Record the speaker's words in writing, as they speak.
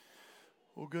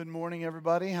Well, good morning,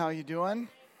 everybody. How you doing?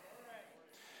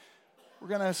 We're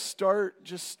going to start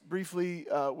just briefly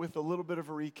with a little bit of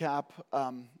a recap.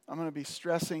 I'm going to be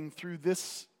stressing through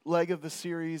this leg of the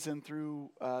series and through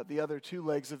the other two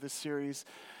legs of this series,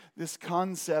 this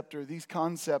concept or these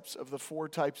concepts of the four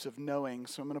types of knowing.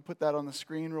 So I'm going to put that on the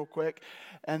screen real quick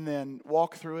and then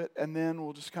walk through it, and then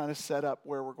we'll just kind of set up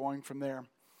where we're going from there.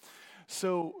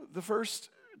 So the first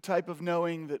type of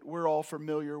knowing that we're all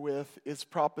familiar with is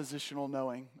propositional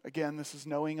knowing. Again, this is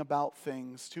knowing about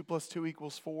things. 2 + 2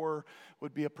 = 4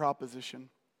 would be a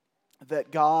proposition. That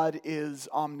God is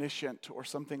omniscient or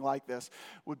something like this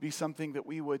would be something that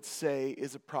we would say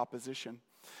is a proposition.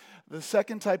 The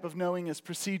second type of knowing is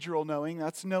procedural knowing.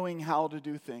 That's knowing how to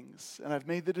do things. And I've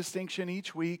made the distinction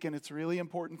each week, and it's a really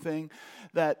important thing,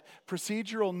 that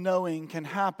procedural knowing can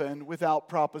happen without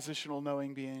propositional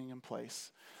knowing being in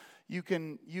place. You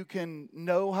can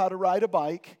know how to ride a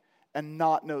bike and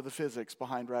not know the physics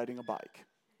behind riding a bike,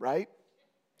 right?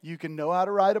 You can know how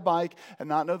to ride a bike and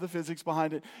not know the physics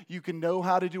behind it. You can know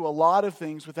how to do a lot of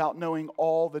things without knowing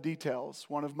all the details.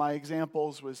 One of my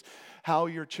examples was how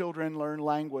your children learn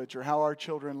language, or how our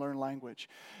children learn language.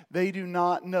 They do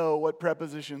not know what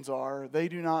prepositions are. They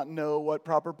do not know what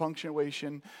proper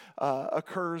punctuation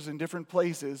occurs in different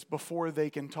places before they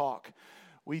can talk.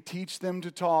 We teach them to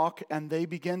talk, and they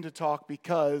begin to talk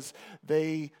because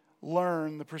they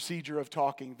learn the procedure of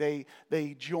talking.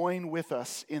 They join with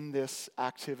us in this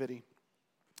activity.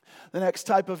 The next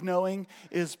type of knowing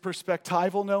is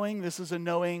perspectival knowing. This is a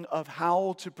knowing of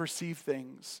how to perceive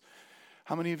things.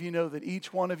 How many of you know that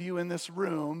each one of you in this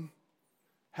room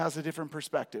has a different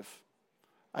perspective?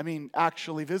 I mean,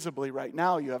 actually, visibly right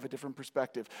now, you have a different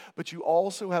perspective. But you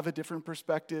also have a different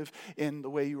perspective in the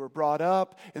way you were brought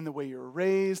up, in the way you were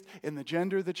raised, in the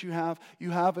gender that you have.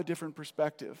 You have a different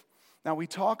perspective. Now, we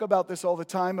talk about this all the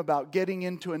time, about getting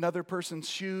into another person's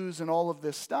shoes and all of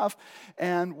this stuff.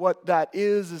 And what that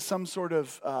is some sort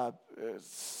of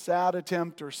sad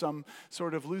attempt or some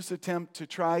sort of loose attempt to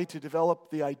try to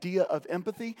develop the idea of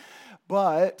empathy.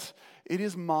 But it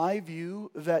is my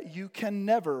view that you can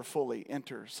never fully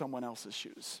enter someone else's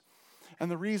shoes.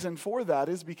 And the reason for that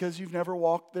is because you've never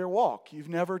walked their walk. You've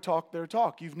never talked their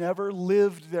talk. You've never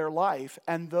lived their life.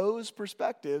 And those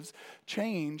perspectives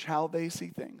change how they see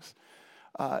things.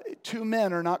 Two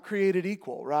men are not created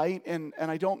equal, right? And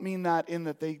I don't mean that in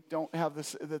that they don't have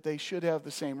this, that they should have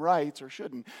the same rights or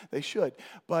shouldn't. They should.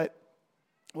 But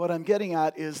what I'm getting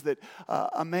at is that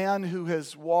a man who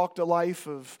has walked a life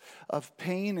of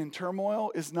pain and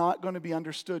turmoil is not going to be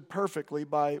understood perfectly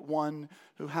by one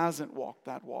who hasn't walked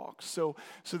that walk. So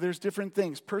there's different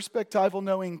things. Perspectival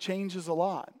knowing changes a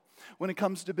lot. When it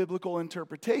comes to biblical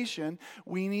interpretation,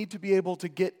 we need to be able to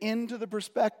get into the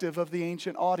perspective of the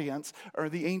ancient audience, or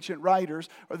the ancient writers,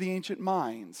 or the ancient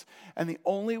minds. And the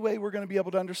only way we're going to be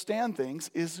able to understand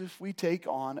things is if we take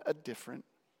on a different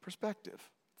perspective.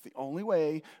 It's the only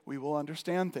way we will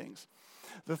understand things.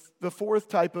 The fourth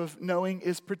type of knowing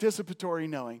is participatory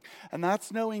knowing, and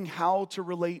that's knowing how to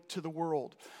relate to the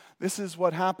world. This is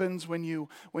what happens when you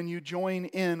join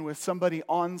in with somebody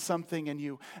on something and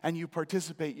you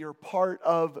participate. You're part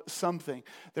of something.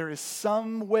 There is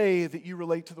some way that you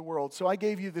relate to the world. So I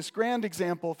gave you this grand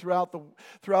example throughout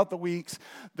the weeks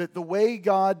that the way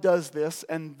God does this,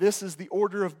 and this is the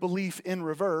order of belief in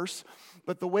reverse,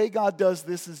 but the way God does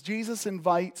this is Jesus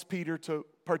invites Peter to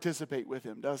participate with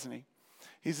him, doesn't he?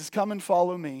 He says, "Come and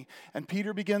follow me." And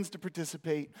Peter begins to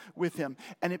participate with him.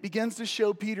 And it begins to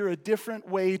show Peter a different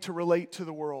way to relate to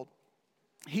the world.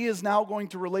 He is now going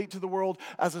to relate to the world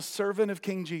as a servant of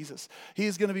King Jesus. He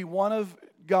is going to be one of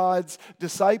God's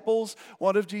disciples,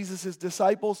 one of Jesus'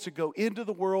 disciples, to go into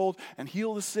the world and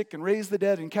heal the sick and raise the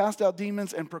dead and cast out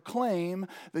demons and proclaim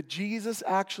that Jesus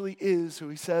actually is who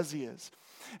he says he is.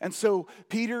 And so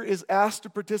Peter is asked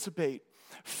to participate.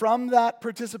 From that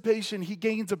participation, he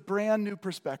gains a brand new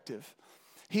perspective.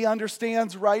 He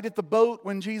understands right at the boat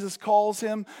when Jesus calls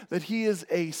him that he is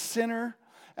a sinner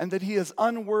and that he is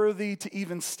unworthy to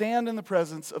even stand in the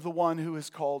presence of the one who has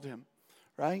called him,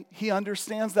 right? He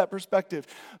understands that perspective,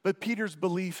 but Peter's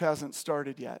belief hasn't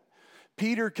started yet.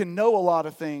 Peter can know a lot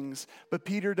of things, but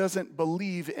Peter doesn't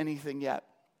believe anything yet.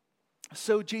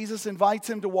 So Jesus invites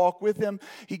him to walk with him.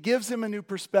 He gives him a new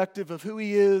perspective of who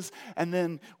he is, and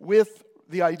then with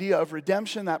the idea of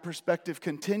redemption, that perspective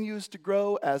continues to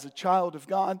grow as a child of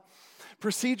God.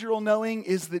 Procedural knowing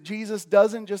is that Jesus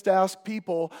doesn't just ask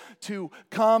people to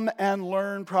come and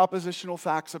learn propositional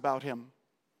facts about him.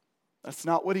 That's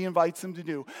not what he invites them to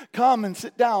do. Come and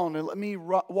sit down and let me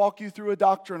walk you through a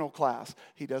doctrinal class.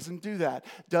 He doesn't do that.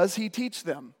 Does he teach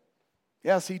them?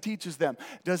 Yes, he teaches them.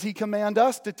 Does he command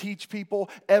us to teach people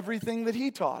everything that he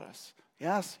taught us?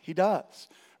 Yes, he does,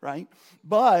 right?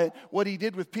 But what he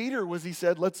did with Peter was he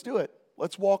said, let's do it.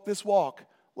 Let's walk this walk.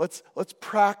 Let's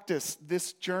practice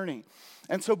this journey.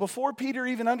 And so before Peter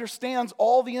even understands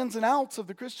all the ins and outs of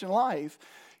the Christian life,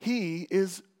 he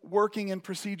is working in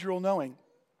procedural knowing.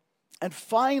 And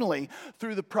finally,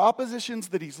 through the propositions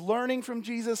that he's learning from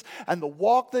Jesus and the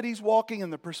walk that he's walking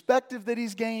and the perspective that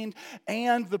he's gained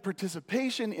and the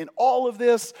participation in all of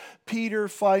this, Peter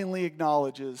finally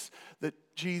acknowledges that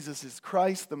Jesus is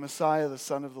Christ, the Messiah, the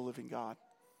Son of the living God.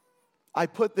 I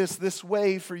put this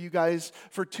way for you guys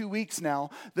for 2 weeks now,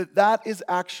 that is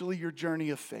actually your journey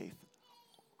of faith.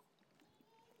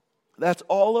 That's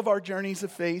all of our journeys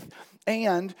of faith.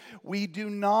 And we do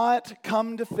not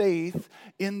come to faith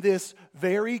in this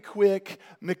very quick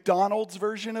McDonald's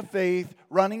version of faith,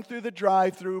 running through the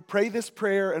drive-thru, pray this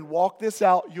prayer and walk this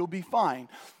out, you'll be fine.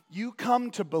 You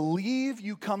come to believe,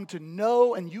 you come to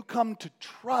know, and you come to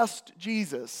trust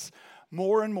Jesus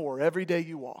more and more every day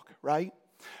you walk, right?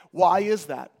 Why is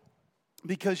that?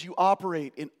 Because you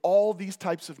operate in all these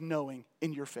types of knowing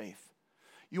in your faith.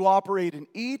 You operate in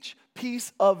each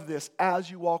piece of this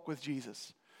as you walk with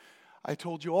Jesus. I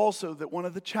told you also that one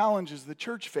of the challenges the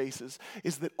church faces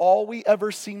is that all we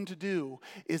ever seem to do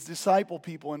is disciple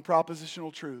people in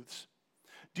propositional truths.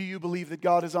 Do you believe that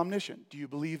God is omniscient? Do you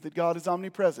believe that God is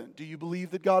omnipresent? Do you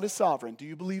believe that God is sovereign? Do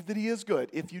you believe that He is good?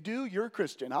 If you do, you're a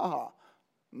Christian.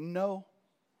 No.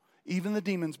 Even the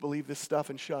demons believe this stuff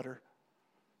and shudder,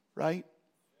 right?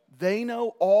 They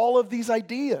know all of these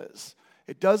ideas.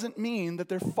 It doesn't mean that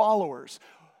they're followers.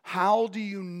 How do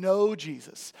you know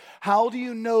Jesus? How do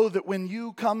you know that when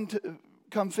you come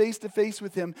face to face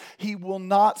with Him, He will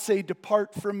not say,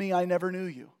 "Depart from me, I never knew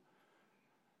you"?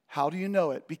 How do you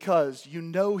know it? Because you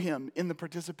know Him in the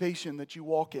participation that you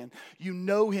walk in. You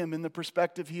know Him in the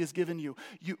perspective He has given you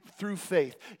through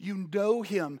faith. You know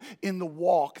Him in the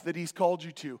walk that He's called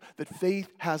you to, that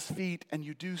faith has feet and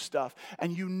you do stuff.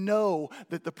 And you know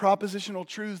that the propositional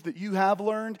truths that you have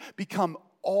learned become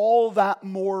all that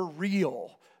more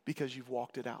real because you've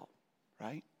walked it out,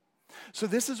 right? So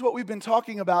this is what we've been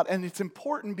talking about, and it's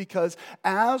important because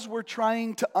as we're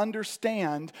trying to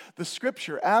understand the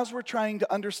Scripture, as we're trying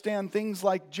to understand things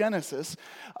like Genesis,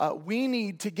 we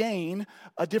need to gain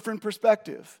a different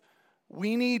perspective.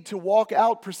 We need to walk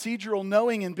out procedural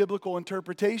knowing in biblical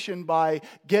interpretation by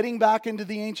getting back into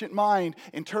the ancient mind,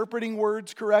 interpreting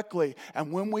words correctly,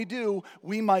 and when we do,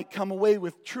 we might come away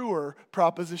with truer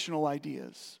propositional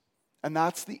ideas. And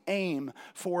that's the aim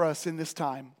for us in this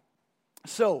time.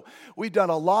 So, we've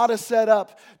done a lot of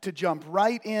setup to jump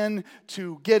right in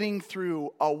to getting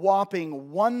through a whopping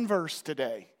one verse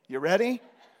today. You ready?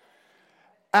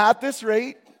 At this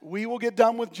rate, we will get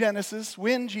done with Genesis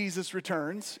when Jesus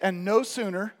returns, and no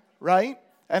sooner, right?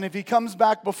 And if He comes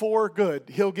back before, good.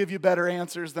 He'll give you better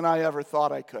answers than I ever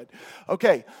thought I could.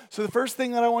 Okay, so the first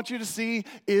thing that I want you to see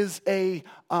is a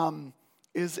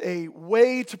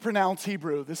way to pronounce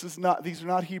Hebrew. These are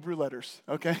not Hebrew letters,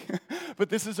 okay? But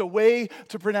this is a way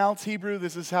to pronounce Hebrew.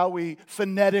 This is how we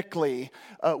phonetically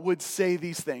would say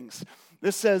these things.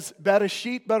 This says,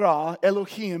 Bereshit bara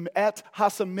Elohim et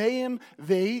hasameim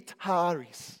veit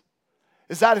haaris.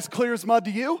 Is that as clear as mud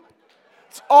to you?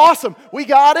 It's awesome. We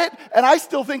got it, and I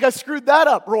still think I screwed that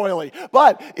up royally.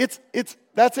 But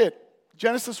that's it.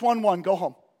 Genesis 1:1, go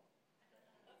home.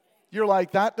 You're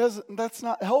like, that's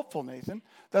not helpful, Nathan.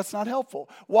 That's not helpful.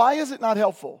 Why is it not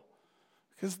helpful?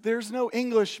 Because there's no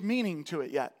English meaning to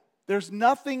it yet. There's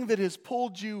nothing that has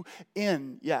pulled you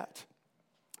in yet.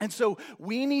 And so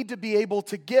we need to be able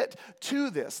to get to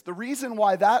this. The reason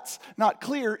why that's not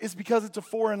clear is because it's a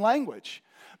foreign language.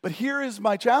 But here is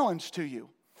my challenge to you.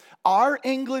 Our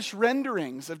English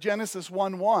renderings of Genesis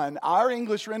 1:1, our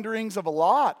English renderings of a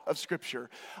lot of Scripture,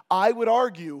 I would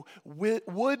argue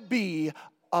would be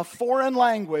a foreign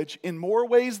language in more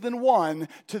ways than one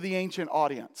to the ancient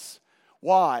audience.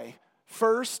 Why?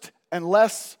 First and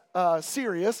less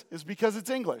serious is because it's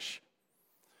English.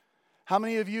 How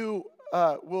many of you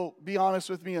will be honest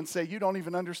with me and say you don't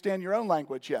even understand your own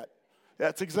language yet?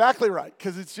 That's exactly right,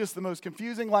 because it's just the most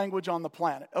confusing language on the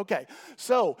planet. Okay,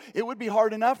 so it would be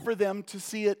hard enough for them to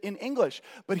see it in English.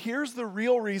 But here's the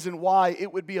real reason why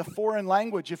it would be a foreign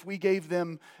language if we gave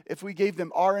them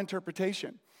our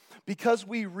interpretation. Because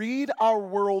we read our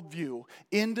worldview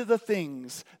into the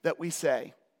things that we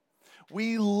say.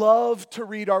 We love to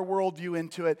read our worldview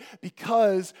into it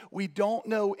because we don't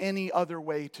know any other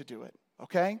way to do it.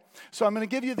 Okay? So I'm going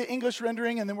to give you the English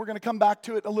rendering and then we're going to come back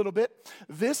to it a little bit.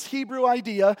 This Hebrew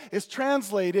idea is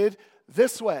translated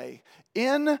this way.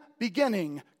 In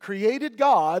beginning created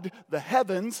God the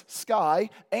heavens, sky,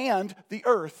 and the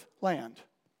earth, land.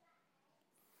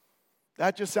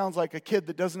 That just sounds like a kid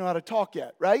that doesn't know how to talk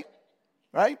yet, right?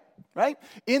 Right? Right?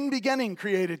 In beginning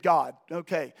created God.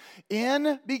 Okay.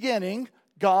 In beginning,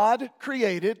 God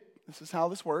created, this is how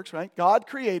this works, right? God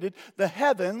created the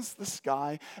heavens, the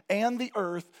sky, and the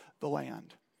earth, the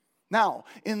land. Now,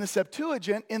 in the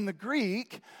Septuagint, in the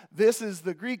Greek, this is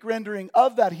the Greek rendering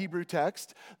of that Hebrew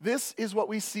text. This is what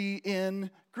we see in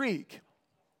Greek.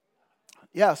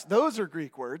 Yes, those are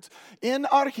Greek words. In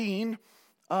Archin,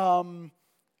 episen,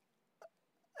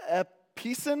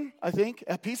 I think.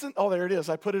 Episen? Oh, there it is.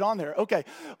 I put it on there. Okay.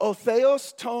 O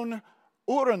theos ton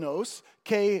uranos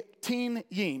ke tin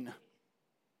yin.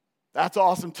 That's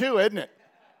awesome too, isn't it?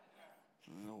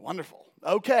 Wonderful.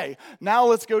 Okay. Now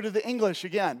let's go to the English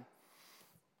again.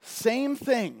 Same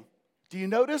thing. Do you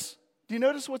notice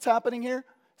what's happening here?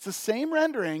 It's the same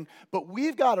rendering, but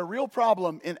we've got a real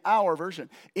problem in our version.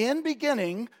 In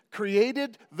beginning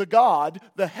created the God,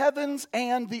 the heavens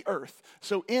and the earth.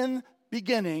 So in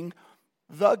beginning,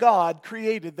 the God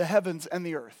created the heavens and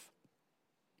the earth.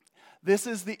 This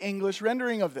is the English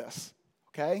rendering of this,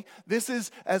 okay? This is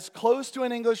as close to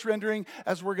an English rendering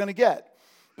as we're going to get.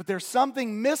 But there's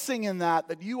something missing in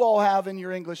that you all have in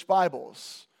your English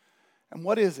Bibles. And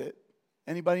what is it?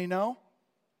 Anybody know?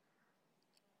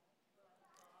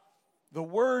 The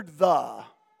word the.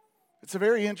 It's a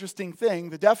very interesting thing.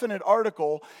 The definite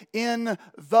article, in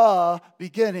the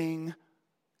beginning,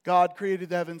 God created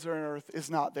the heavens and earth, is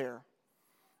not there.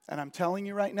 And I'm telling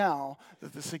you right now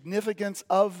that the significance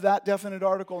of that definite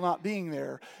article not being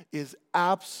there is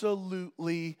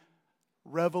absolutely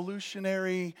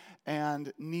revolutionary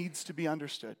and needs to be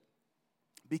understood.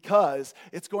 Because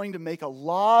it's going to make a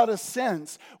lot of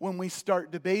sense when we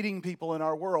start debating people in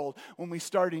our world, when we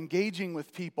start engaging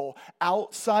with people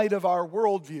outside of our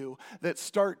worldview that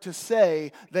start to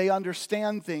say they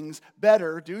understand things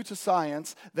better due to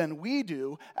science than we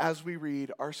do as we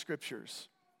read our scriptures.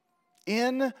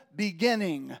 In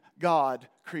beginning, God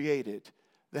created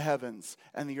the heavens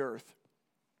and the earth.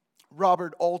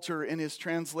 Robert Alter, in his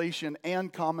translation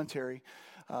and commentary,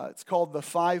 it's called The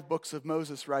 5 Books of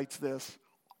Moses, writes this.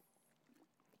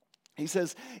 He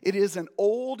says, it is an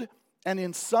old and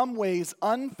in some ways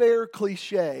unfair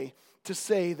cliche to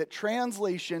say that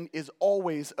translation is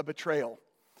always a betrayal.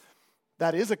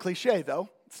 That is a cliche, though.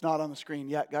 It's not on the screen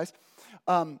yet, guys.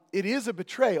 It is a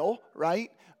betrayal,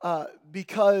 right?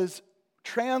 Because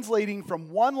translating from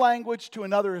one language to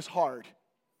another is hard.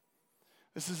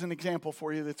 This is an example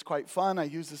for you that's quite fun. I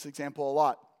use this example a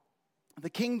lot. The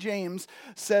King James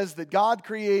says that God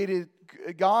creates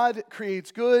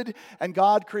good and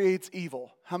God creates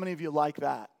evil. How many of you like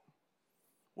that?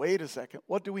 Wait a second.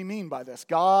 What do we mean by this?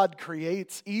 God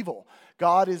creates evil.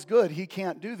 God is good. He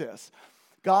can't do this.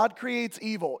 God creates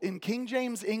evil. In King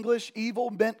James English, evil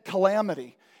meant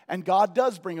calamity. And God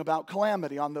does bring about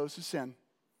calamity on those who sin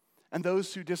and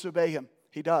those who disobey Him.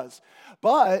 He does.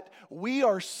 But we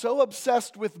are so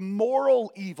obsessed with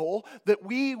moral evil that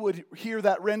we would hear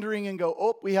that rendering and go,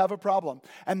 oh, we have a problem.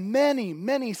 And many,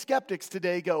 many skeptics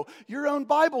today go, your own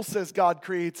Bible says God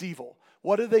creates evil.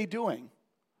 What are they doing?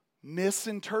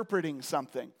 Misinterpreting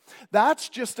something. That's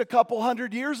just a couple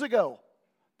hundred years ago.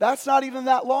 That's not even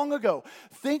that long ago.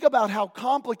 Think about how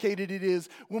complicated it is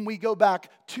when we go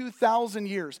back 2,000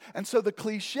 years. And so the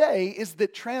cliche is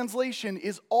that translation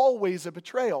is always a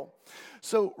betrayal.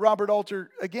 So Robert Alter,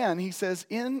 again, he says,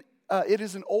 it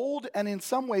is an old and in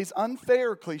some ways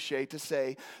unfair cliche to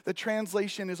say that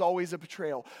translation is always a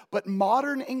betrayal. But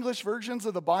modern English versions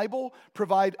of the Bible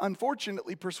provide,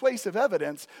 unfortunately, persuasive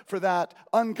evidence for that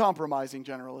uncompromising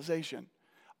generalization.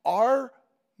 Our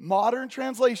modern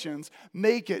translations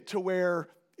make it to where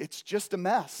it's just a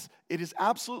mess. It is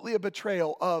absolutely a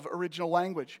betrayal of original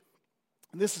language.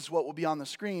 This is what will be on the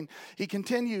screen. He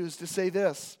continues to say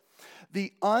this.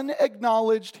 The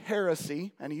unacknowledged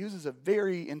heresy, and he uses a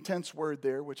very intense word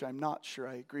there, which I'm not sure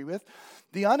I agree with.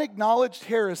 The unacknowledged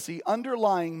heresy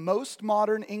underlying most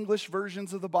modern English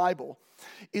versions of the Bible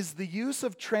is the use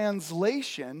of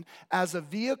translation as a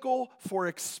vehicle for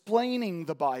explaining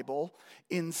the Bible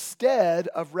instead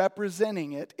of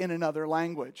representing it in another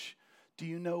language. Do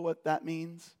you know what that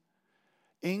means?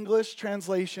 English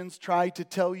translations try to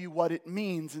tell you what it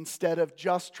means instead of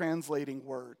just translating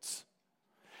words.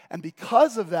 And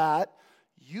because of that,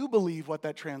 you believe what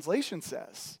that translation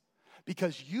says.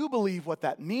 Because you believe what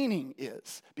that meaning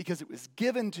is. Because it was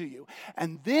given to you.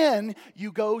 And then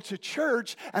you go to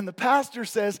church and the pastor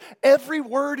says, every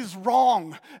word is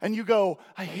wrong. And you go,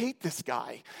 I hate this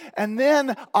guy. And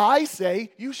then I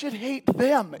say, you should hate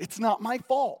them. It's not my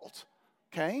fault.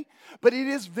 okay? But it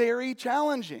is very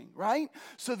challenging, right?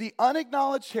 So the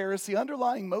unacknowledged heresy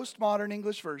underlying most modern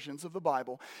English versions of the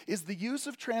Bible is the use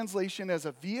of translation as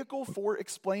a vehicle for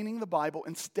explaining the Bible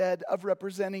instead of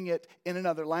representing it in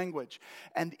another language.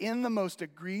 And in the most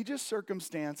egregious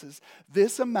circumstances,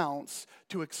 this amounts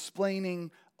to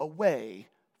explaining away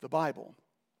the Bible.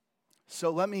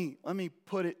 So let me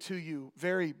put it to you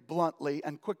very bluntly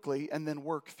and quickly and then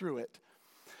work through it.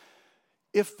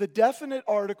 If the definite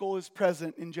article is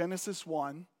present in Genesis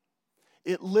 1,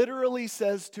 it literally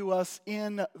says to us,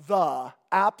 in the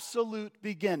absolute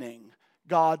beginning,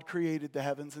 God created the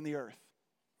heavens and the earth.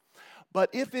 But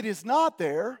if it is not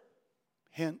there,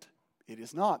 hint, it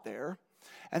is not there,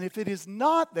 and if it is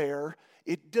not there,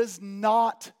 it does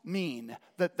not mean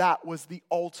that that was the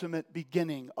ultimate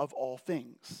beginning of all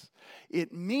things.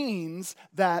 It means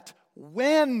that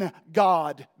when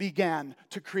God began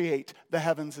to create the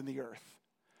heavens and the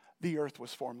earth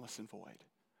was formless and void.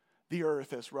 The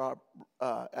earth,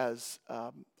 as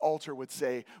Alter would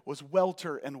say, was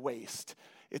welter and waste.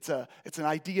 It's an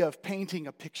idea of painting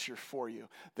a picture for you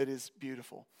that is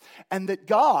beautiful. And that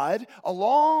God,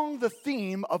 along the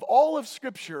theme of all of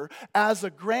Scripture, as a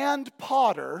grand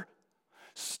potter,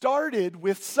 started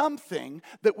with something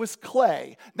that was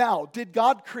clay. Now, did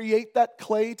God create that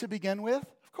clay to begin with?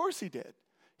 Of course He did.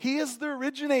 He is the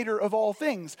originator of all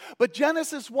things. But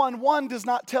Genesis 1:1 does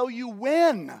not tell you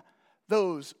when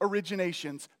those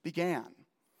originations began.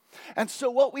 And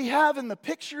so what we have in the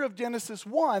picture of Genesis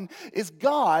 1 is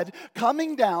God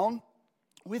coming down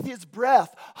with His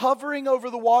breath, hovering over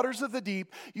the waters of the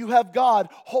deep. You have God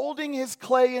holding His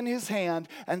clay in His hand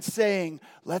and saying,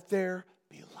 "Let there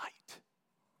be light."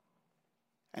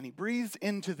 And He breathes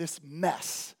into this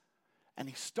mess. And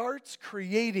He starts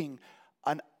creating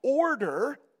an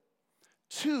order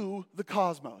to the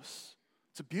cosmos.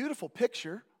 It's a beautiful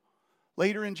picture.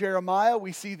 Later in Jeremiah,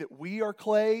 we see that we are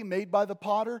clay made by the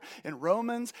potter. In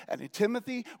Romans and in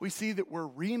Timothy, we see that we're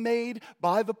remade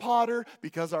by the potter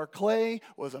because our clay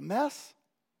was a mess.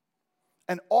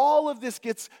 And all of this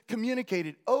gets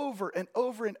communicated over and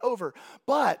over and over.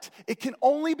 But it can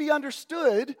only be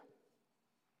understood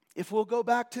if we'll go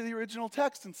back to the original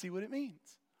text and see what it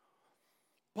means.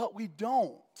 But we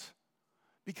don't.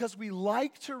 Because we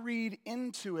like to read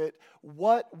into it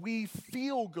what we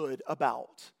feel good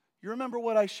about. You remember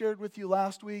what I shared with you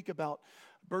last week about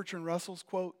Bertrand Russell's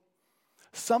quote?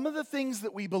 Some of the things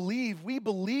that we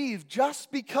believe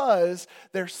just because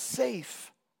they're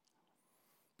safe.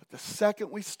 But the second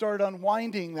we start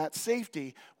unwinding that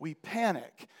safety, we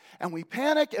panic. And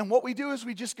what we do is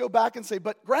we just go back and say,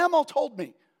 but Grandma told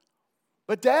me.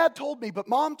 But Dad told me. But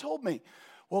Mom told me.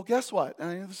 Well, guess what? And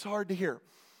I know this is hard to hear.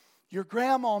 Your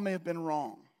grandma may have been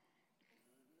wrong.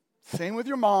 Same with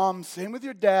your mom, same with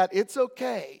your dad. It's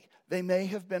okay. They may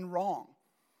have been wrong.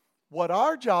 What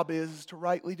our job is to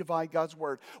rightly divide God's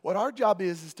word. What our job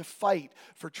is to fight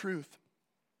for truth.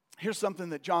 Here's something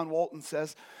that John Walton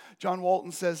says. John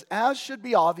Walton says, as should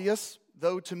be obvious,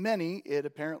 though to many it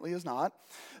apparently is not,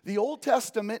 the Old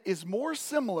Testament is more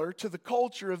similar to the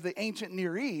culture of the ancient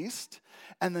Near East,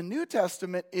 and the New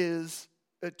Testament is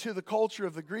to the culture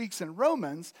of the Greeks and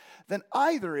Romans than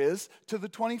either is to the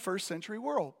 21st century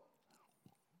world.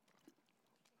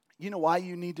 You know why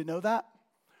you need to know that?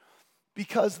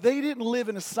 Because they didn't live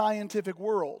in a scientific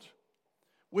world,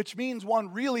 which means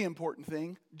one really important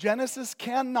thing: Genesis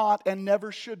cannot and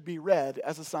never should be read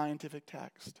as a scientific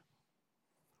text.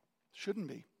 Shouldn't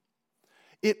be.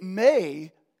 It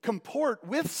may comport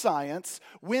with science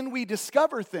when we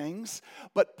discover things,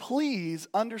 but please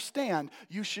understand,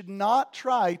 you should not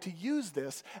try to use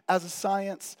this as a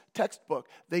science textbook.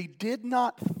 They did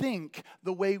not think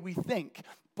the way we think,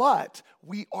 but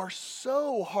we are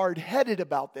so hard-headed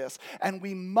about this, and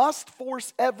we must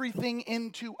force everything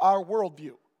into our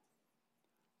worldview.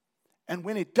 And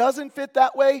when it doesn't fit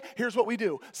that way, here's what we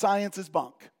do. Science is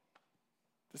bunk.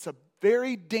 It's a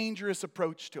very dangerous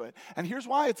approach to it. And here's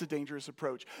why it's a dangerous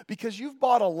approach. Because you've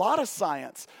bought a lot of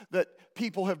science that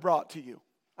people have brought to you.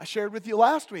 I shared with you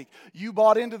last week. You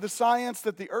bought into the science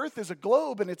that the earth is a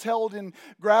globe and it's held in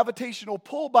gravitational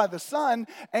pull by the sun,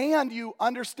 and you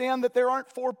understand that there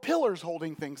aren't four pillars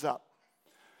holding things up.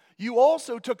 You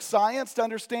also took science to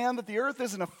understand that the earth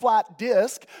isn't a flat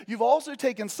disk. You've also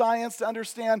taken science to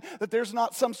understand that there's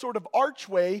not some sort of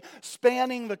archway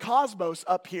spanning the cosmos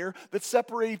up here that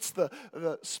separates the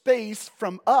space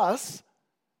from us.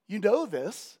 You know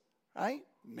this, right?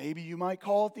 Maybe you might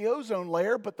call it the ozone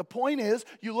layer, but the point is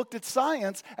you looked at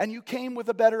science and you came with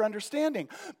a better understanding.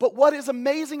 But what is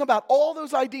amazing about all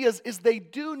those ideas is they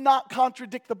do not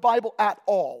contradict the Bible at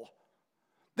all.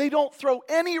 They don't throw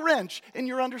any wrench in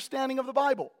your understanding of the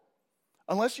Bible.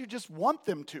 unless you just want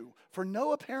them to for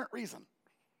no apparent reason.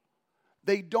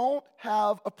 They don't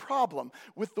have a problem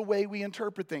with the way we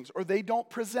interpret things, or they don't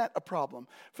present a problem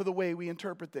for the way we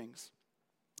interpret things.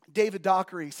 David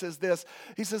Dockery says this.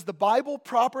 He says, the Bible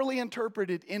properly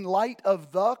interpreted in light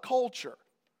of the culture,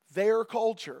 their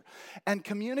culture, and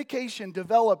communication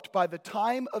developed by the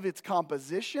time of its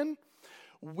composition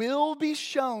will be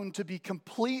shown to be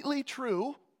completely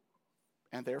true,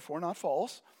 and therefore not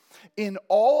false, in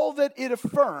all that it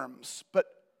affirms. But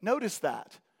notice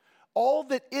that. All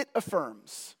that it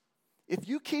affirms. If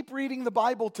you keep reading the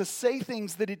Bible to say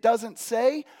things that it doesn't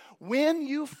say, when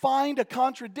you find a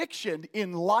contradiction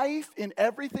in life, in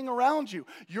everything around you,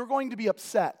 you're going to be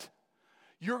upset.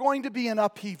 You're going to be in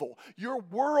upheaval. Your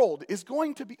world is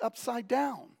going to be upside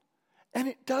down. And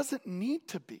it doesn't need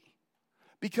to be.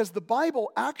 Because the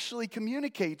Bible actually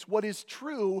communicates what is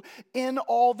true in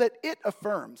all that it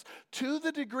affirms, to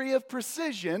the degree of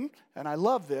precision, and I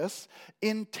love this,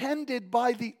 intended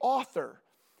by the author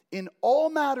in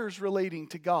all matters relating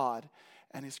to God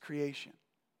and His creation.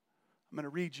 I'm going to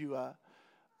read you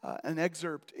an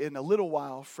excerpt in a little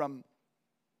while from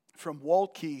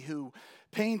Waltke, who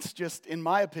paints, just in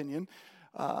my opinion,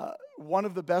 one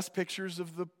of the best pictures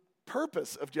of the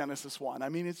purpose of Genesis 1. I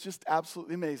mean, it's just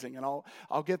absolutely amazing, and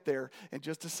I'll get there in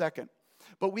just a second.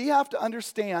 But we have to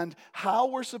understand how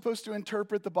we're supposed to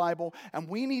interpret the Bible, and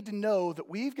we need to know that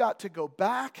we've got to go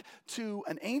back to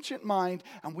an ancient mind,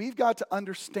 and we've got to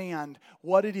understand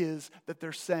what it is that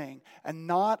they're saying, and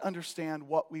not understand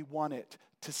what we want it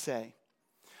to say.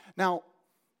 Now,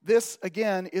 this,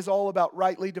 again, is all about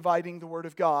rightly dividing the Word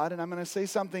of God, and I'm going to say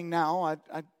something now.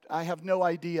 I have no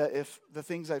idea if the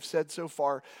things I've said so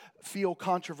far feel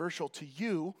controversial to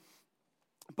you,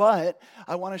 but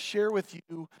I want to share with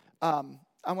you a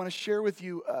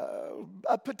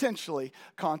potentially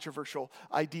controversial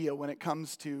idea when it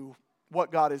comes to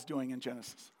what God is doing in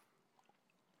Genesis.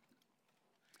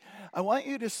 I want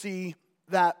you to see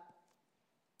that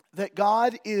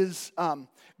God has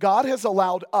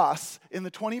allowed us in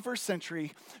the 21st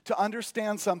century to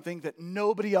understand something that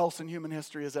nobody else in human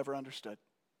history has ever understood.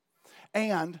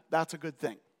 And that's a good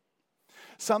thing.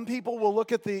 Some people will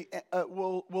look at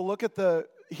the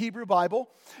Hebrew Bible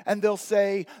and they'll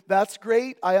say, that's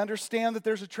great, I understand that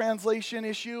there's a translation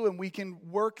issue and we can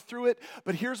work through it,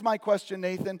 but here's my question,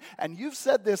 Nathan, and you've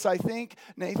said this, I think,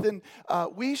 Nathan,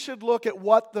 we should look at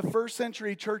what the first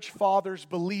century church fathers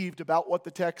believed about what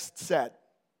the text said.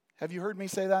 Have you heard me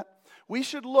say that? We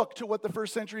should look to what the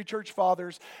first century church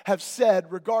fathers have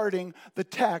said regarding the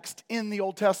text in the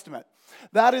Old Testament.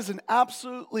 That is an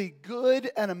absolutely good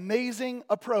and amazing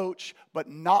approach, but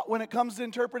not when it comes to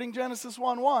interpreting Genesis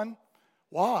 1:1.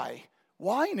 Why?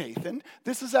 Why, Nathan?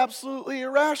 This is absolutely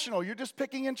irrational. You're just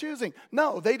picking and choosing.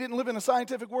 No, they didn't live in a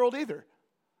scientific world either.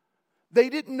 They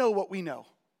didn't know what we know.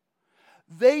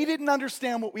 They didn't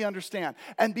understand what we understand.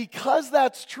 And because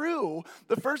that's true,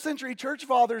 the first century church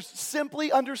fathers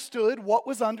simply understood what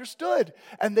was understood.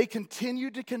 And they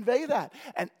continued to convey that.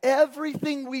 And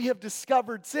everything we have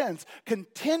discovered since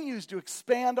continues to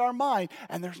expand our mind.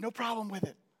 And there's no problem with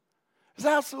it. There's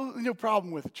absolutely no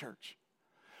problem with it, church.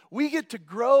 We get to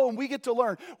grow and we get to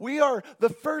learn. We are the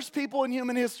first people in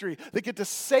human history that get to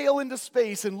sail into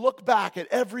space and look back at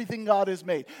everything God has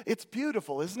made. It's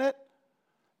beautiful, isn't it?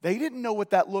 They didn't know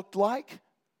what that looked like,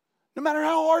 no matter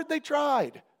how hard they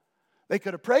tried. They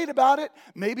could have prayed about it.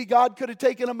 Maybe God could have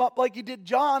taken them up like He did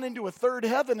John into a third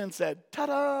heaven and said,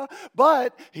 ta-da,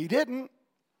 but He didn't.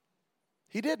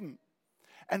 He didn't.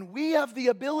 And we have the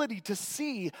ability to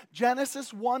see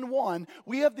Genesis 1:1.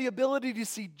 We have the ability to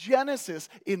see Genesis,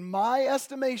 in my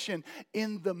estimation,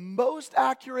 in the most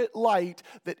accurate light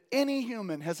that any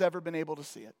human has ever been able to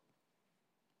see it.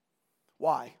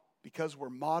 Why? Because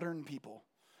we're modern people.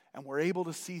 And we're able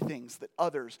to see things that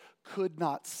others could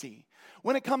not see.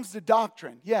 When it comes to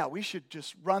doctrine, yeah, we should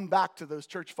just run back to those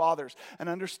church fathers and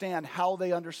understand how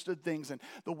they understood things and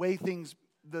the way things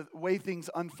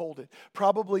unfolded.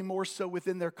 Probably more so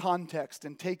within their context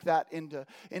and take that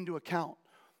into account.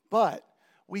 But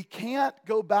we can't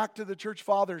go back to the church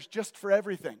fathers just for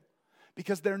everything,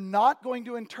 because they're not going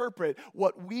to interpret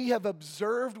what we have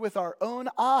observed with our own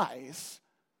eyes.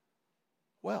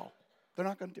 Well, they're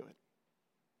not going to do it.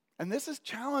 And this is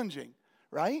challenging,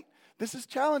 right? This is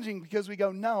challenging because we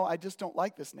go, no, I just don't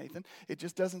like this, Nathan. It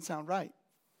just doesn't sound right.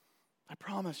 I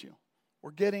promise you, we're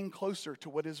getting closer to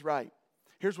what is right.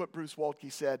 Here's what Bruce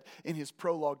Waltke said in his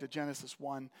prologue to Genesis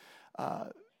 1,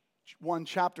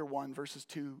 chapter 1, verses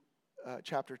 2,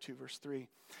 chapter 2, verse 3.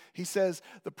 He says,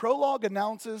 the prologue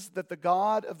announces that the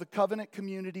God of the covenant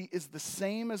community is the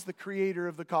same as the creator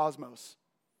of the cosmos.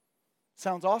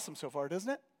 Sounds awesome so far,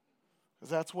 doesn't it? Because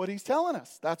that's what he's telling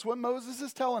us. That's what Moses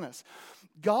is telling us.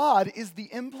 God is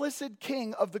the implicit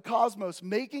king of the cosmos,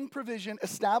 making provision,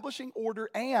 establishing order,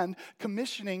 and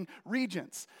commissioning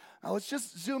regents. Now let's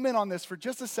just zoom in on this for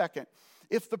just a second.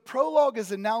 If the prologue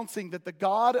is announcing that the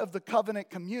God of the covenant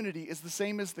community is the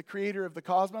same as the creator of the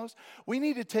cosmos, we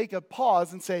need to take a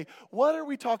pause and say, what are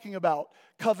we talking about,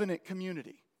 covenant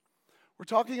community? We're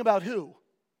talking about who?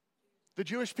 The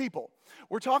Jewish people.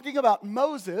 We're talking about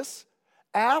Moses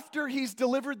after he's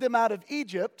delivered them out of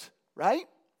Egypt, right?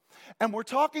 And we're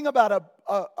talking about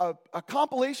a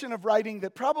compilation of writing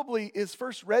that probably is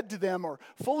first read to them or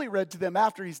fully read to them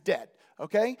after he's dead,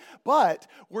 okay? But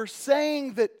we're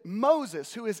saying that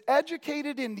Moses, who is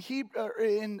educated in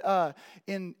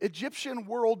Egyptian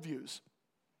worldviews,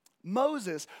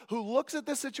 Moses, who looks at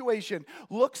the situation,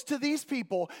 looks to these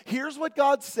people, hears what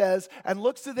God says, and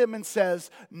looks to them and says,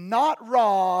 not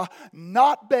Ra,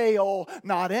 not Baal,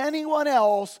 not anyone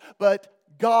else, but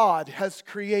God has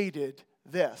created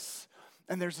this.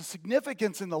 And there's a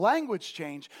significance in the language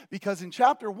change, because in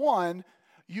chapter 1,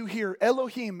 you hear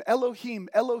Elohim, Elohim,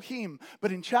 Elohim.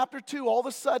 But in chapter 2, all of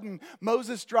a sudden,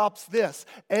 Moses drops this,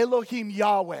 Elohim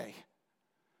Yahweh,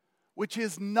 which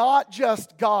is not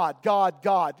just God, God,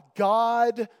 God,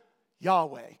 God,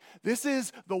 Yahweh. This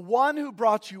is the one who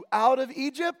brought you out of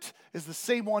Egypt, is the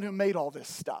same one who made all this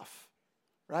stuff,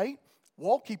 right?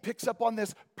 Walke picks up on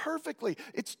this perfectly.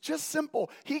 It's just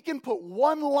simple. He can put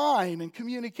one line and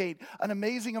communicate an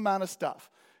amazing amount of stuff.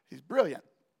 He's brilliant.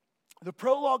 The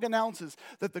prologue announces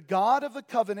that the God of the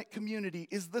covenant community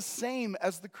is the same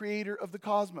as the creator of the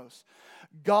cosmos.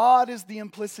 God is the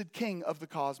implicit king of the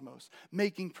cosmos,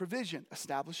 making provision,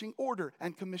 establishing order,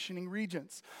 and commissioning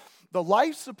regents. The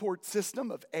life support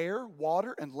system of air,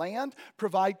 water, and land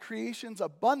provide creation's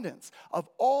abundance of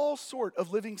all sort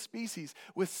of living species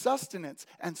with sustenance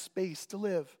and space to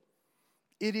live.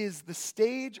 It is the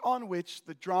stage on which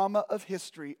the drama of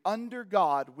history under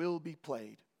God will be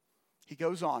played. He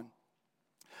goes on.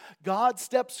 God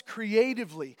steps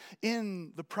creatively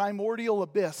in the primordial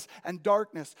abyss and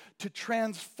darkness to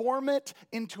transform it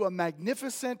into a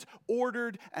magnificent,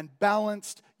 ordered, and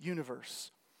balanced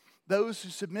universe. Those who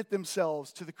submit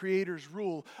themselves to the Creator's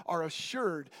rule are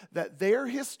assured that their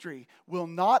history will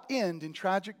not end in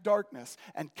tragic darkness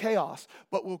and chaos,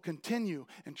 but will continue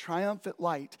in triumphant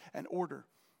light and order.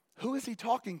 Who is he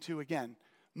talking to again?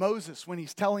 Moses, when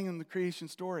he's telling them the creation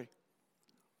story.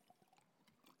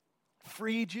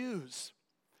 Free Jews.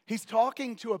 He's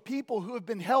talking to a people who have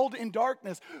been held in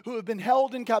darkness, who have been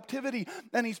held in captivity,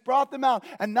 and he's brought them out.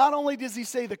 And not only does he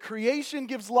say the creation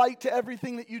gives light to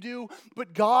everything that you do,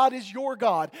 but God is your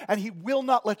God, and he will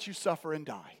not let you suffer and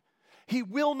die. He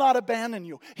will not abandon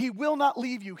you. He will not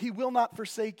leave you. He will not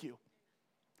forsake you.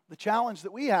 The challenge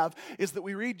that we have is that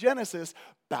we read Genesis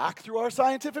back through our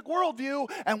scientific worldview,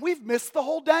 and we've missed the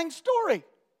whole dang story.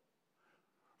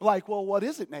 Like, well, what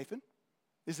is it, Nathan?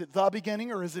 Is it the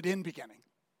beginning or is it in beginning?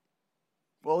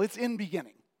 Well, it's in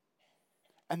beginning.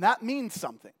 And that means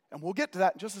something. And we'll get to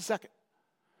that in just a second.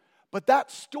 But that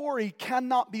story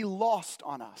cannot be lost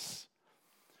on us.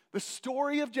 The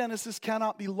story of Genesis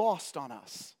cannot be lost on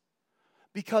us.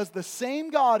 Because the same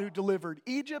God who delivered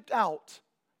Egypt out,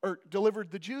 or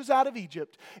delivered the Jews out of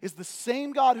Egypt, is the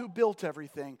same God who built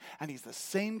everything. And he's the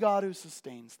same God who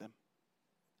sustains them.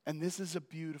 And this is a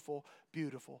beautiful,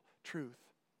 beautiful truth.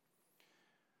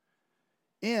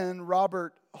 In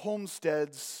Robert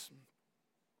Homestead's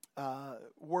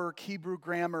work, Hebrew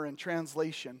Grammar and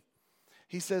Translation,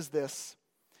 he says this,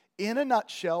 in a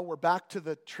nutshell, we're back to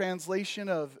the translation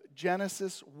of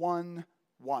Genesis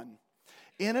 1:1.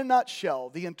 In a nutshell,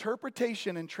 the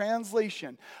interpretation and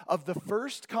translation of the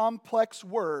first complex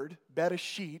word,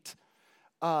 Bereshit,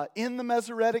 in the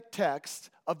Masoretic text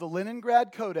of the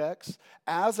Leningrad Codex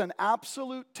as an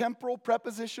absolute temporal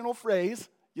prepositional phrase,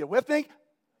 you with me?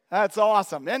 That's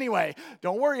awesome. Anyway,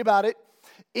 don't worry about it.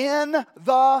 In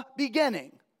the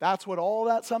beginning. That's what all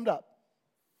that summed up.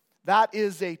 That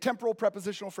is a temporal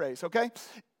prepositional phrase, okay?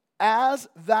 As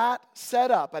that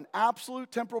set up, an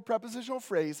absolute temporal prepositional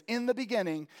phrase, in the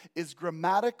beginning, is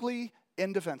grammatically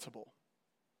indefensible.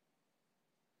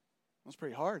 That's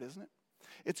pretty hard, isn't it?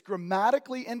 It's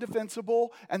grammatically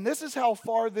indefensible, and this is how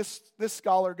far this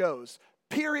scholar goes.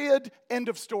 Period, end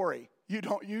of story. You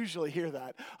don't usually hear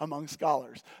that among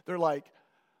scholars. They're like,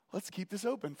 let's keep this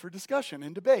open for discussion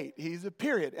and debate. He's a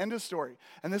period, end of story.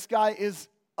 And this guy is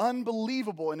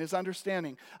unbelievable in his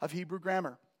understanding of Hebrew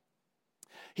grammar.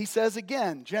 He says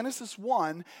again, Genesis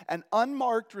 1, an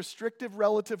unmarked restrictive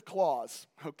relative clause.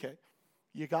 Okay,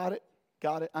 you got it?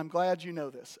 Got it? I'm glad you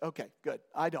know this. Okay, good.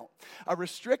 I don't. A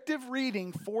restrictive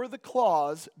reading for the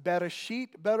clause, Bereshit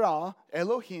bara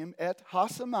Elohim et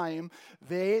hasamayim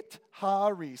ve'et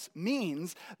haaris,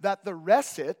 means that the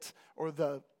resit, or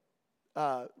the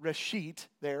reshit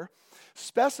there,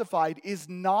 specified is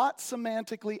not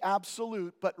semantically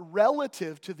absolute, but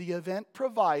relative to the event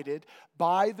provided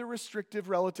by the restrictive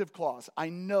relative clause. I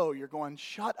know you're going,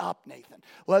 shut up, Nathan.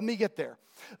 Let me get there.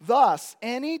 Thus,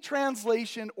 any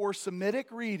translation or semantic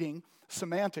reading,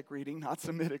 not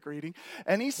Semitic reading,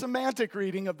 any semantic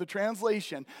reading of the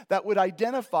translation that would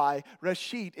identify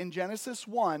Reshit in Genesis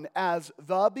 1 as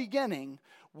the beginning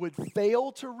would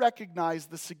fail to recognize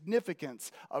the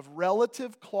significance of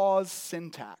relative clause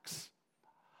syntax.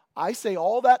 I say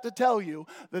all that to tell you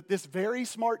that this very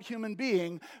smart human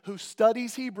being who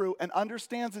studies Hebrew and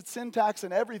understands its syntax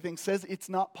and everything says it's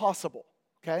not possible,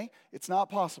 okay? It's not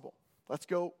possible. Let's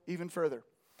go even further.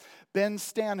 Ben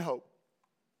Stanhope,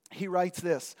 he writes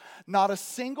this: not a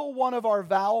single one of our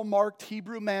vowel-marked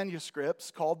Hebrew manuscripts,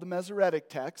 called the Masoretic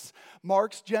texts,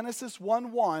 marks Genesis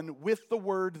 1:1 with the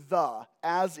word the,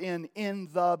 as in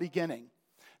the beginning.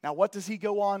 Now, what does he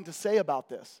go on to say about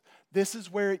this? This is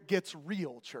where it gets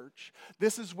real, church.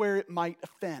 This is where it might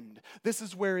offend. This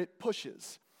is where it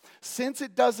pushes. Since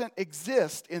it doesn't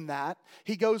exist in that,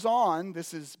 he goes on,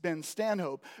 this is Ben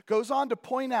Stanhope, goes on to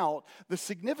point out the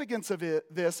significance of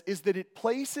this is that it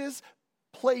places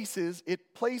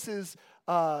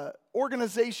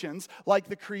organizations like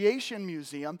the Creation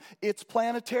Museum, its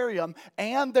planetarium,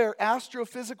 and their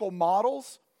astrophysical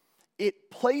models.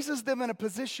 It places them in a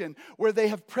position where they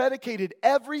have predicated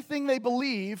everything they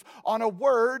believe on a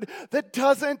word that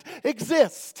doesn't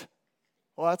exist.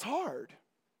 Well, that's hard.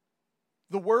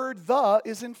 The word the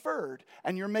is inferred,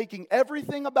 and you're making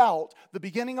everything about the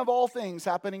beginning of all things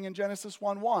happening in Genesis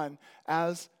 1:1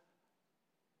 as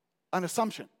an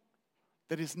assumption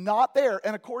that is not there.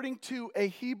 And according to a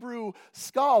Hebrew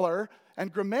scholar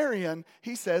and grammarian,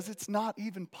 he says it's not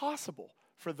even possible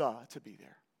for the to be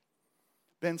there.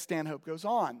 Ben Stanhope goes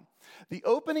on. The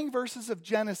opening verses of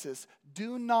Genesis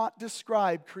do not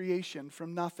describe creation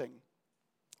from nothing.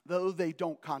 Though they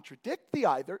don't contradict the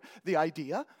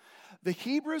idea, the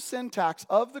Hebrew syntax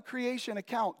of the creation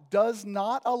account does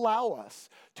not allow us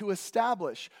to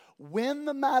establish when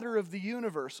the matter of the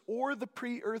universe or the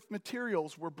pre-earth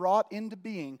materials were brought into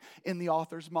being in the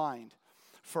author's mind.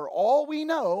 For all we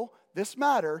know, this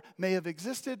matter may have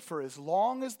existed for as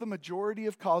long as the majority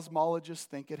of cosmologists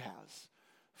think it has,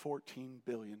 14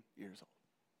 billion years old.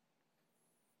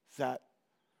 Is that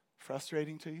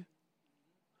frustrating to you?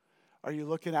 Are you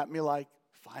looking at me like,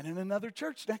 finding another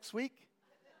church next week?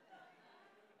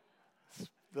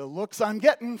 The looks I'm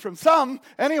getting from some,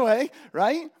 anyway,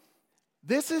 right?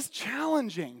 This is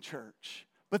challenging, church.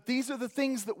 But these are the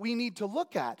things that we need to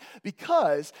look at.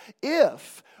 Because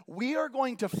if we are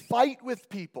going to fight with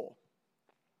people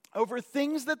over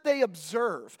things that they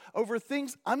observe, over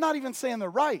things, I'm not even saying they're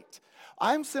right.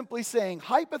 I'm simply saying,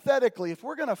 hypothetically, if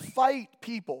we're going to fight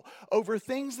people over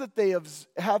things that they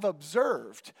have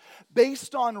observed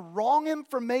based on wrong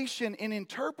information in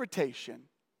interpretation,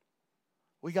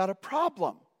 we got a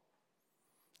problem.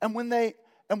 And when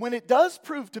it does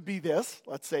prove to be this,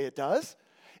 let's say it does,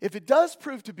 if it does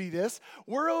prove to be this,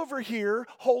 we're over here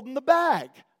holding the bag.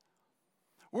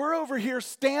 We're over here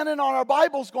standing on our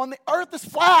Bibles going, the earth is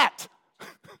flat.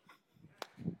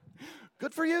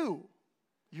 Good for you.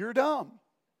 You're dumb.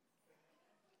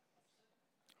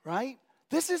 Right?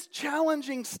 This is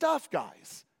challenging stuff,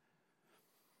 guys.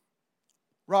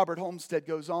 Robert Olmsted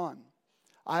goes on.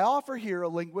 I offer here a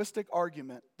linguistic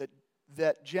argument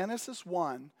that Genesis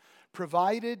 1,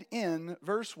 provided in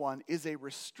verse 1, is a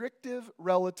restrictive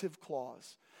relative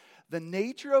clause, the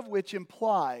nature of which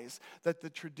implies that the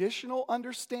traditional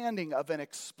understanding of an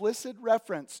explicit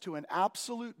reference to an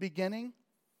absolute beginning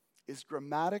is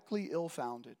grammatically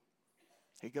ill-founded.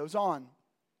 He goes on.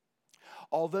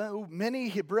 Although many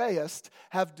Hebraists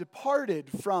have departed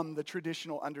from the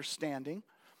traditional understanding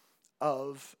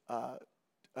of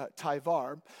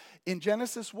Tyvar, in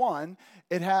Genesis 1,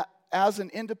 as an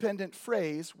independent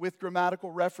phrase with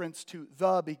grammatical reference to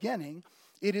the beginning,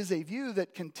 it is a view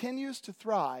that continues to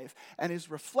thrive and is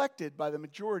reflected by the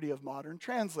majority of modern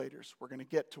translators. We're going to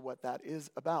get to what that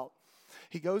is about.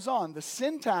 He goes on, the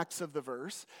syntax of the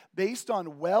verse, based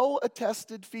on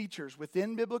well-attested features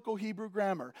within biblical Hebrew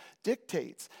grammar,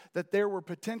 dictates that there were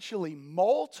potentially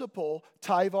multiple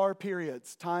Tyvar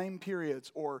periods, time periods,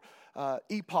 or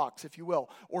epochs, if you will,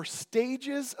 or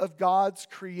stages of God's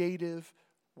creative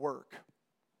work.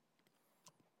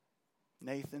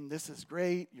 Nathan, this is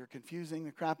great. You're confusing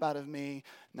the crap out of me.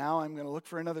 Now I'm going to look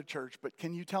for another church. But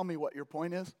can you tell me what your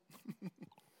point is?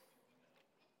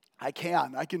 I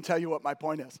can tell you what my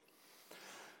point is. I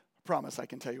promise I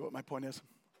can tell you what my point is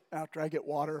after I get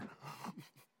water.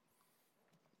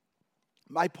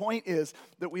 My point is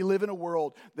that we live in a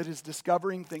world that is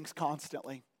discovering things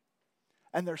constantly.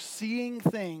 And they're seeing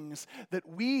things that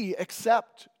we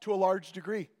accept to a large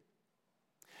degree.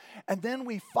 And then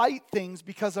we fight things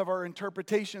because of our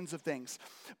interpretations of things.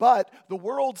 But the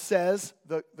world says,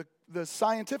 the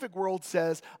scientific world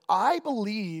says, I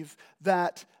believe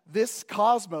that this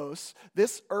cosmos,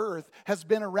 this earth, has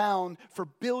been around for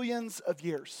billions of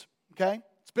years. Okay?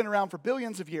 It's been around for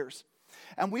billions of years.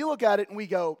 And we look at it and we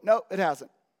go, no, it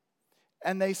hasn't.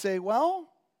 And they say, well,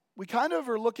 we kind of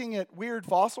are looking at weird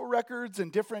fossil records in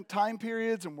different time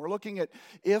periods, and we're looking at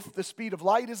if the speed of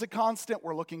light is a constant,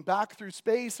 we're looking back through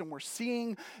space, and we're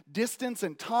seeing distance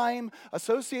and time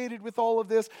associated with all of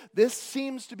this. This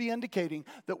seems to be indicating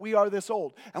that we are this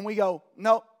old. And we go,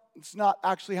 no, it's not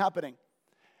actually happening.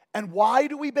 And why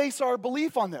do we base our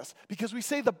belief on this? Because we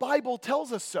say the Bible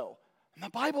tells us so. And the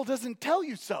Bible doesn't tell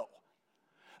you so.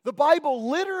 The Bible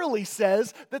literally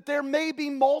says that there may be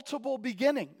multiple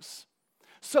beginnings.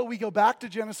 So we go back to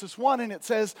Genesis 1 and it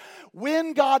says,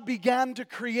 when God began to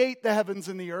create the heavens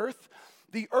and the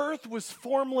earth was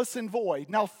formless and void.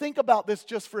 Now think about this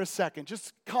just for a second,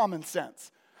 just common sense.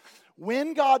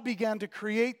 When God began to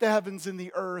create the heavens and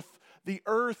the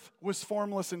earth was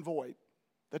formless and void.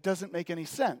 That doesn't make any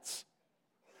sense.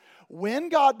 When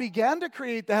God began to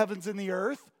create the heavens and the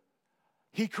earth,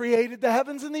 He created the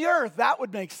heavens and the earth. That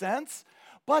would make sense.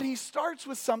 But He starts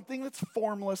with something that's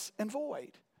formless and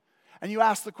void. And you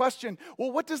ask the question,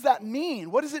 well, what does that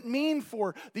mean? What does it mean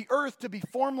for the earth to be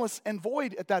formless and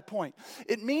void at that point?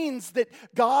 It means that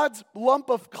God's lump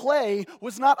of clay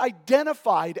was not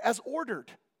identified as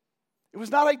ordered. It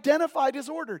was not identified as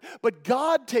ordered. But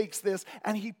God takes this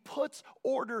and He puts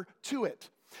order to it.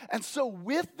 And so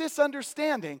with this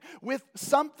understanding, with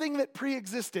something that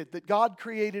pre-existed, that God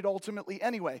created ultimately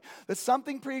anyway, that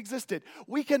something pre-existed,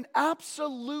 we can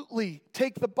absolutely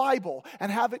take the Bible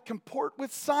and have it comport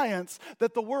with science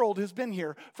that the world has been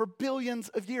here for billions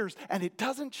of years. And it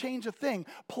doesn't change a thing.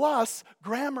 Plus,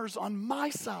 grammar's on my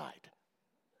side.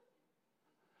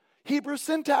 Hebrew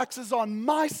syntax is on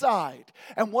my side.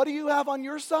 And what do you have on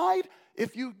your side?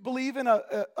 If you believe in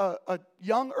a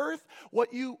young earth,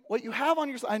 what you have on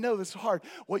your side, I know this is hard,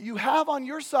 what you have on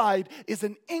your side is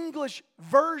an English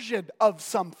version of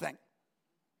something.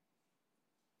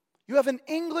 You have an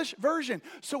English version.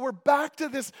 So we're back to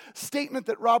this statement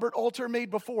that Robert Alter made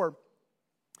before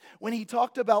when he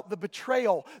talked about the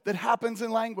betrayal that happens in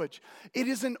language. It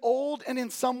is an old and in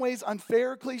some ways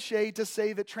unfair cliche to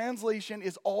say that translation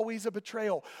is always a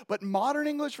betrayal. But modern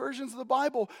English versions of the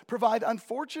Bible provide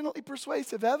unfortunately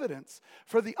persuasive evidence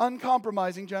for the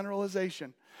uncompromising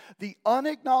generalization. The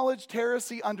unacknowledged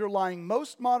heresy underlying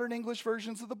most modern English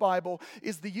versions of the Bible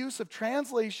is the use of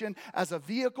translation as a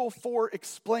vehicle for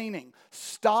explaining.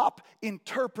 Stop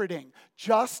interpreting.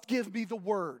 Just give me the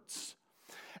words.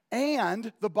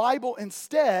 And the Bible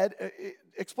instead,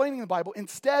 explaining the Bible,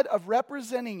 instead of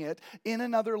representing it in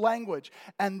another language.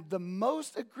 And in the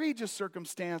most egregious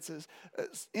circumstances,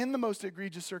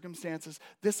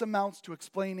 this amounts to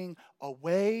explaining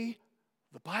away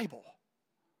the Bible.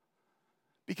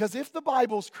 Because if the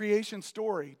Bible's creation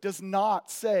story does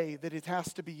not say that it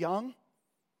has to be young,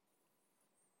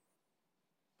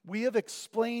 we have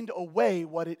explained away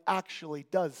what it actually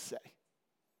does say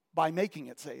by making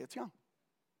it say it's young.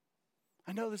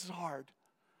 I know this is hard.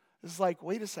 This is like,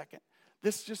 wait a second.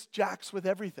 This just jacks with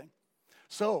everything.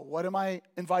 So, what am I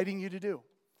inviting you to do?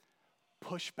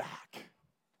 Push back.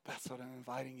 That's what I'm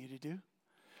inviting you to do.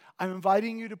 I'm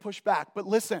inviting you to push back. But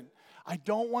listen, I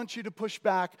don't want you to push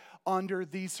back under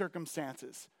these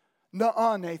circumstances.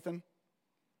 Nuh-uh, Nathan.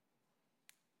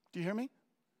 Do you hear me?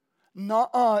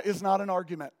 Nuh-uh is not an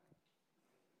argument.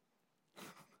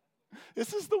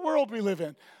 This is the world we live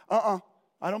in. I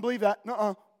don't believe that.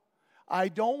 Nuh-uh. I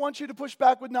don't want you to push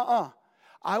back with nuh-uh.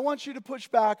 I want you to push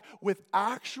back with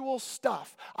actual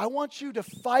stuff. I want you to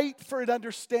fight for an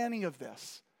understanding of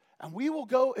this. And we will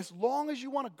go as long as you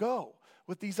want to go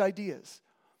with these ideas.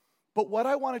 But what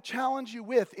I want to challenge you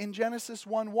with in Genesis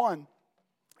 1:1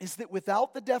 is that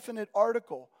without the definite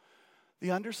article,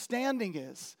 the understanding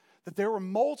is that there were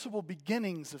multiple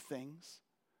beginnings of things,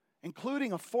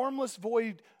 including a formless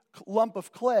void lump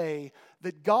of clay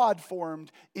that God formed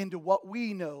into what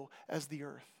we know as the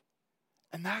earth.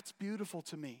 And that's beautiful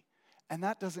to me. And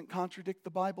that doesn't contradict the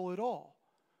Bible at all.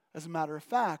 As a matter of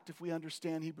fact, if we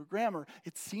understand Hebrew grammar,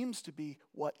 it seems to be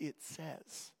what it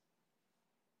says.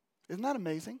 Isn't that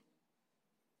amazing?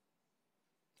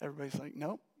 Everybody's like,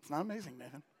 nope, it's not amazing,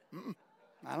 Nathan.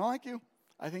 I don't like you.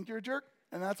 I think you're a jerk,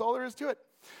 and that's all there is to it.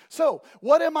 So,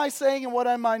 what am I saying and what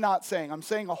am I not saying? I'm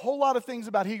saying a whole lot of things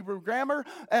about Hebrew grammar,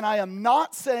 and I am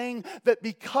not saying that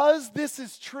because this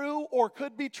is true or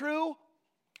could be true,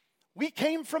 we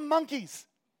came from monkeys.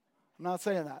 I'm not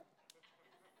saying that.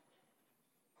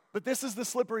 But this is the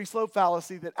slippery slope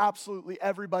fallacy that absolutely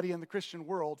everybody in the Christian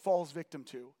world falls victim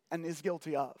to and is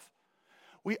guilty of.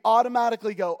 We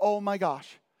automatically go, oh my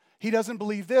gosh, he doesn't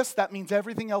believe this, that means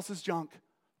everything else is junk.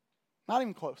 Not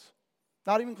even close.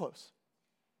 Not even close.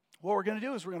 What we're going to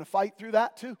do is we're going to fight through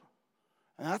that too.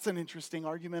 And that's an interesting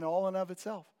argument all in of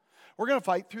itself. We're going to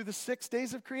fight through the 6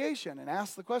 days of creation and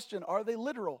ask the question, are they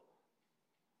literal?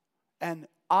 And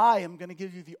I am going to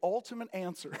give you the ultimate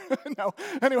answer. No,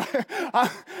 anyway,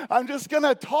 I'm just going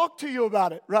to talk to you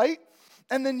about it, right?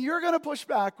 And then you're going to push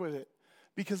back with it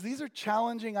because these are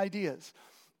challenging ideas.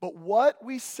 But what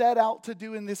we set out to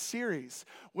do in this series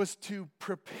was to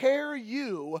prepare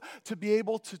you to be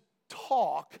able to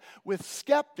talk with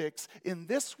skeptics in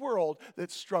this world that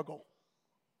struggle.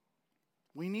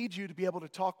 We need you to be able to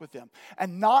talk with them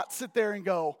and not sit there and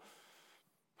go,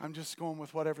 I'm just going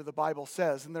with whatever the Bible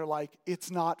says. And they're like,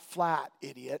 it's not flat,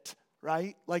 idiot,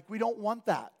 right? Like, we don't want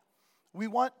that. We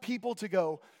want people to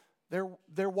go,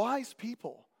 they're wise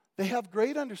people. They have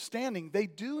great understanding. They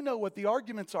do know what the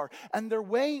arguments are. And they're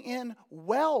weighing in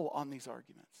well on these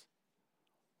arguments.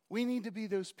 We need to be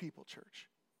those people, church.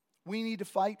 We need to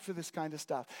fight for this kind of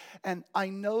stuff. And I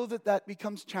know that that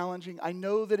becomes challenging. I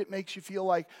know that it makes you feel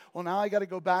like, well, now I got to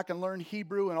go back and learn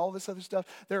Hebrew and all this other stuff.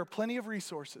 There are plenty of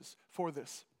resources for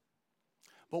this.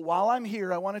 But while I'm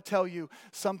here, I want to tell you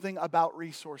something about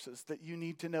resources that you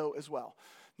need to know as well.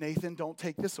 Nathan, don't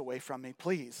take this away from me,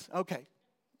 please. Okay,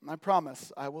 I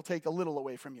promise I will take a little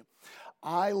away from you.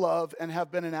 I love and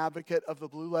have been an advocate of the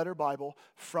Blue Letter Bible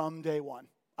from day one.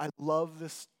 I love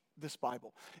this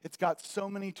Bible. It's got so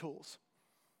many tools.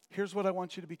 Here's what I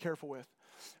want you to be careful with.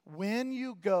 When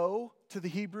you go to the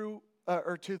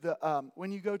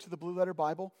when you go to the Blue Letter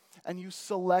Bible and you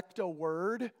select a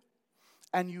word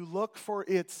and you look for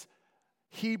its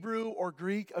Hebrew or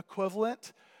Greek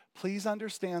equivalent, please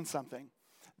understand something.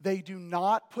 They do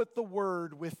not put the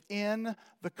word within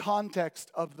the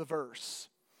context of the verse.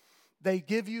 They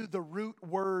give you the root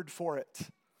word for it.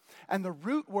 And the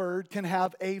root word can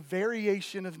have a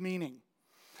variation of meaning.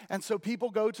 And so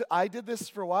people I did this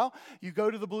for a while. You go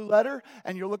to the Blue Letter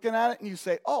and you're looking at it and you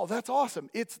say, oh, that's awesome.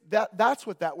 That's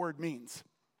what that word means.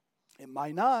 It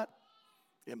might not.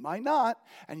 It might not.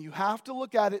 And you have to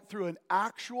look at it through an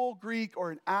actual Greek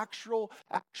or an actual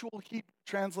Hebrew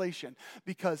translation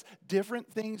because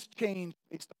different things change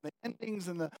based on the endings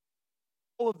and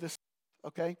all of this,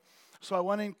 okay? So I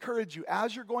want to encourage you,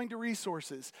 as you're going to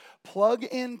resources, plug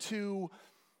into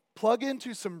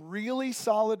some really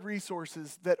solid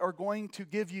resources that are going to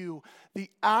give you the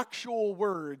actual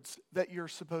words that you're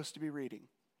supposed to be reading.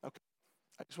 Okay,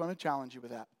 I just want to challenge you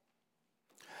with that.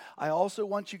 I also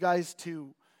want you guys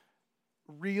to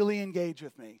really engage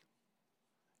with me.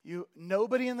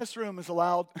 Nobody in this room is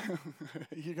allowed,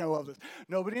 you're going to love this.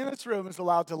 Nobody in this room is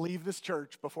allowed to leave this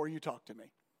church before you talk to me.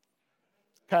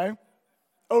 Okay?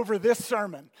 Over this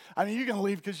sermon. I mean, you can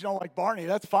leave because you don't like Barney.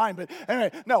 That's fine. But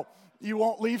anyway, no, you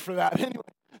won't leave for that anyway.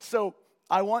 So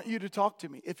I want you to talk to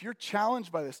me. If you're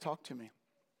challenged by this, talk to me.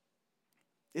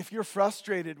 If you're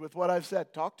frustrated with what I've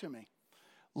said, talk to me.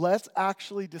 Let's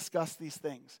actually discuss these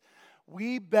things.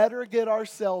 We better get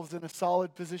ourselves in a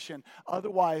solid position.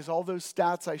 Otherwise, all those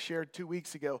stats I shared 2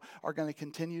 weeks ago are going to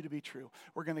continue to be true.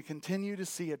 We're going to continue to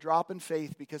see a drop in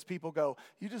faith because people go,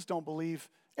 you just don't believe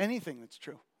anything that's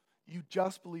true. You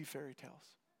just believe fairy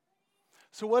tales.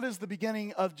 So what does the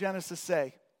beginning of Genesis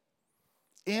say?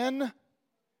 In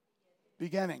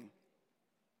beginning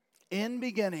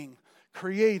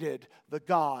created the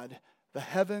God, the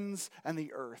heavens and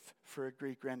the earth, for a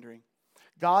Greek rendering.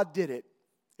 God did it.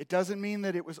 It doesn't mean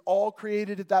that it was all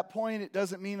created at that point. It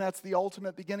doesn't mean that's the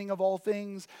ultimate beginning of all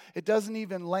things. It doesn't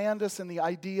even land us in the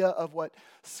idea of what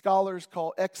scholars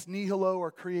call ex nihilo or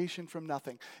creation from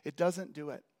nothing. It doesn't do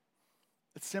it.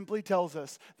 It simply tells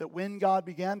us that when God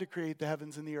began to create the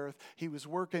heavens and the earth, he was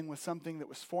working with something that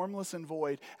was formless and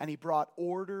void, and he brought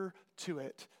order to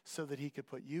it so that he could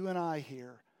put you and I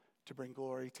here to bring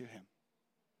glory to him.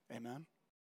 Amen.